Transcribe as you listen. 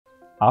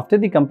After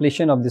the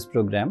completion of this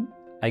program,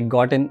 I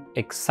got an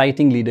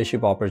exciting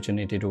leadership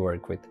opportunity to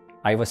work with.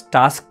 I was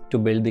tasked to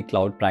build the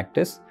cloud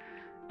practice,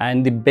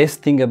 and the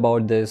best thing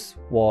about this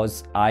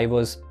was I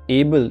was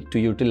able to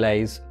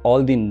utilize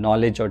all the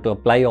knowledge or to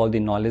apply all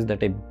the knowledge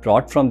that I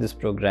brought from this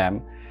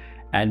program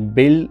and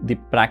build the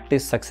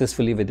practice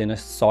successfully within a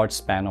short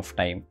span of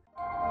time.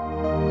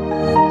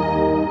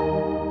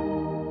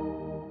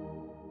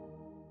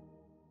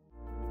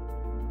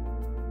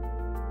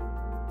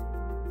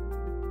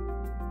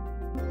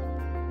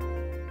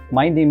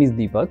 My name is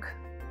Deepak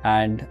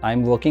and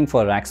I'm working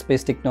for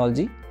Rackspace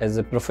Technology as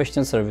a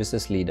professional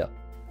services leader.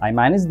 I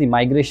manage the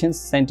Migrations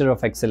Center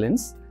of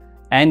Excellence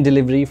and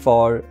delivery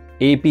for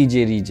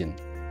APJ region.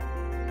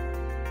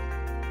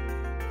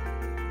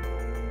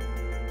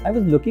 I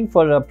was looking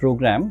for a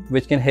program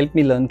which can help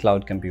me learn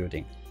cloud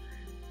computing.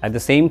 At the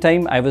same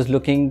time, I was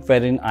looking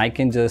wherein I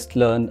can just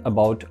learn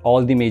about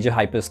all the major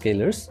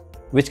hyperscalers,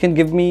 which can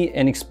give me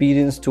an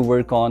experience to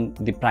work on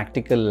the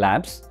practical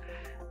labs.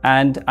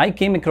 And I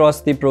came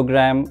across the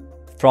program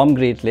from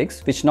Great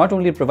Lakes, which not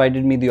only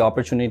provided me the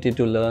opportunity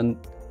to learn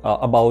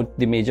about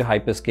the major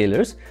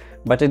hyperscalers,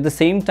 but at the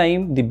same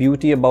time, the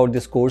beauty about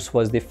this course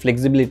was the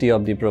flexibility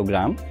of the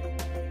program.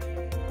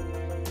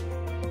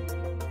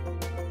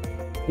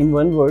 In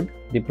one word,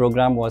 the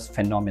program was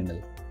phenomenal.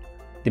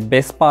 The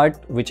best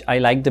part which I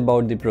liked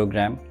about the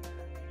program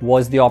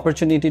was the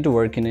opportunity to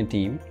work in a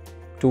team,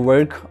 to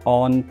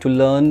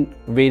learn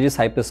various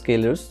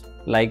hyperscalers,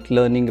 like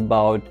learning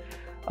about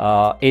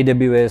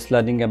AWS,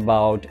 learning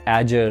about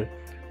Azure,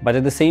 but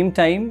at the same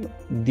time,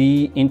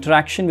 the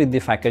interaction with the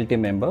faculty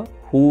member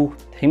who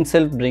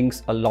himself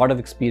brings a lot of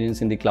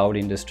experience in the cloud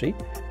industry.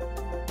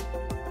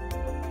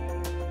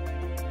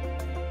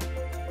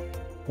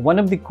 One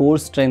of the core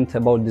strengths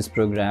about this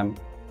program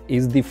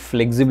is the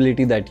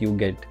flexibility that you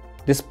get.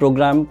 This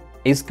program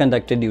is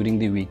conducted during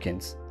the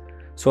weekends.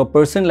 So a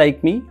person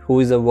like me who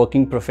is a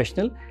working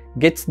professional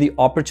gets the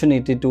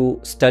opportunity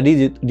to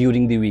study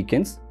during the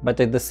weekends,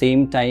 but at the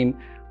same time,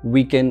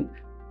 we can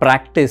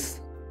practice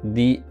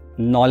the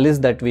knowledge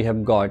that we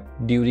have got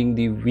during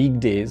the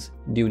weekdays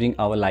during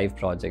our live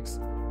projects.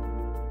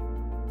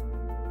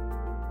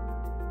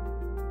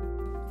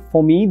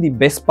 For me, the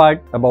best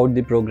part about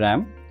the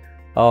program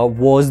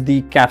was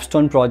the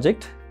capstone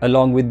project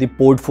along with the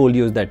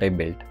portfolios that I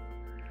built.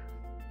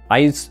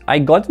 I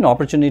got an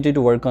opportunity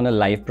to work on a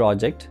live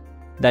project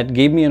that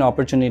gave me an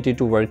opportunity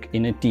to work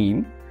in a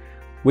team,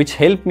 which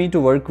helped me to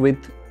work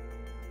with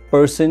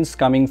persons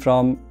coming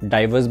from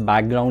diverse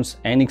backgrounds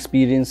and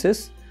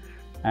experiences.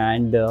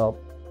 And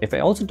if I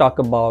also talk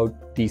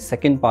about the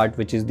second part,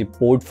 which is the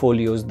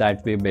portfolios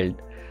that we built.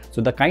 So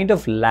the kind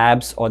of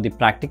labs or the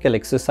practical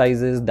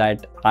exercises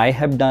that I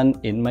have done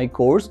in my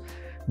course,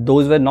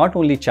 those were not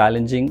only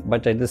challenging,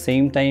 but at the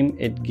same time,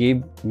 it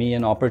gave me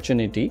an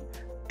opportunity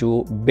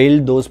to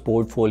build those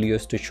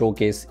portfolios to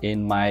showcase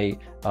in my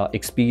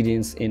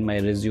experience, in my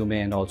resume,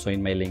 and also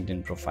in my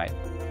LinkedIn profile.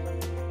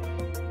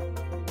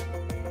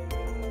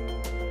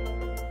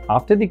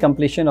 After the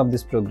completion of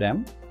this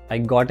program, I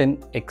got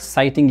an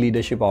exciting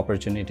leadership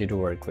opportunity to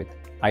work with.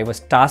 I was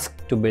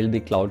tasked to build the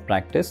cloud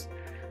practice,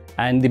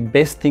 and the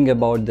best thing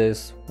about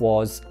this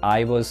was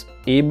I was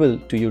able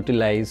to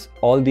utilize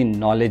all the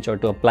knowledge or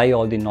to apply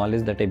all the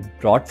knowledge that I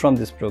brought from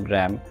this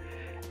program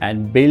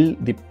and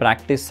build the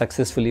practice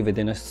successfully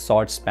within a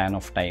short span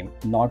of time.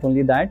 Not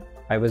only that,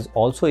 I was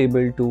also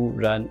able to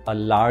run a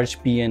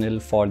large P&L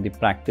for the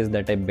practice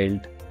that I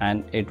built,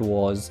 and it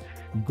was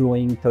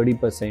growing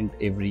 30%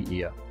 every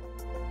year.